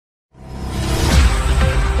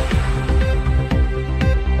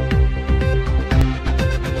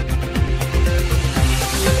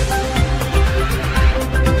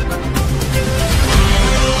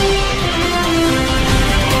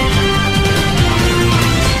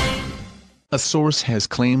A source has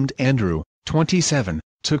claimed Andrew, 27,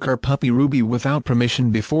 took our puppy Ruby without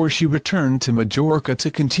permission before she returned to Majorca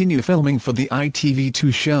to continue filming for the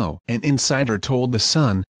ITV2 show. An insider told The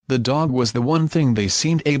Sun, the dog was the one thing they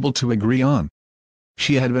seemed able to agree on.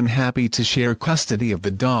 She had been happy to share custody of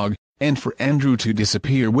the dog, and for Andrew to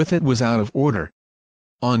disappear with it was out of order.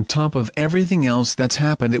 On top of everything else that's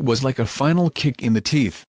happened, it was like a final kick in the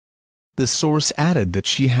teeth. The source added that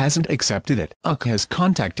she hasn't accepted it. UK has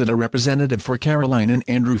contacted a representative for Caroline and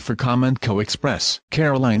Andrew for comment. Co-express.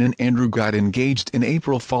 Caroline and Andrew got engaged in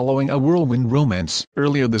April following a whirlwind romance.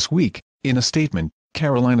 Earlier this week, in a statement,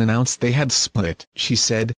 Caroline announced they had split. She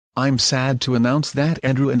said, "I'm sad to announce that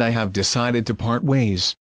Andrew and I have decided to part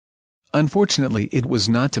ways. Unfortunately it was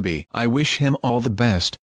not to be. I wish him all the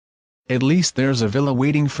best. At least there's a villa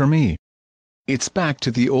waiting for me." It's back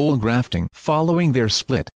to the old grafting. Following their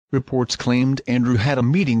split, reports claimed Andrew had a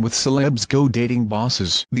meeting with celebs Go dating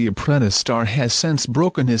bosses. The Apprentice star has since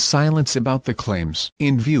broken his silence about the claims.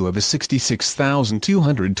 In view of his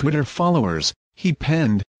 66,200 Twitter followers, he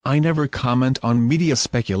penned, "I never comment on media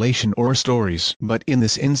speculation or stories, but in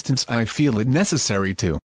this instance I feel it necessary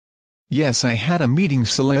to. Yes, I had a meeting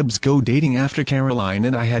celebs Go dating after Caroline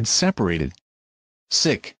and I had separated."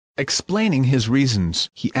 Sick. Explaining his reasons,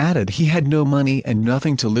 he added he had no money and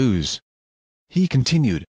nothing to lose. He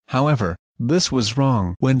continued, "However, this was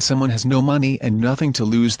wrong. When someone has no money and nothing to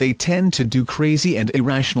lose, they tend to do crazy and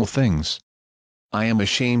irrational things. I am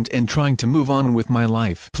ashamed and trying to move on with my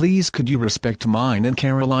life. Please could you respect mine and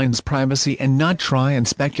Caroline's privacy and not try and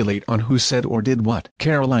speculate on who said or did what."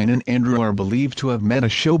 Caroline and Andrew are believed to have met a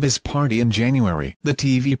showbiz party in January. The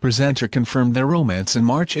TV presenter confirmed their romance in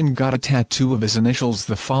March and got a tattoo of his initials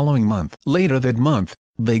the following month. Later that month,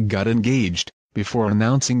 they got engaged, before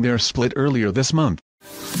announcing their split earlier this month.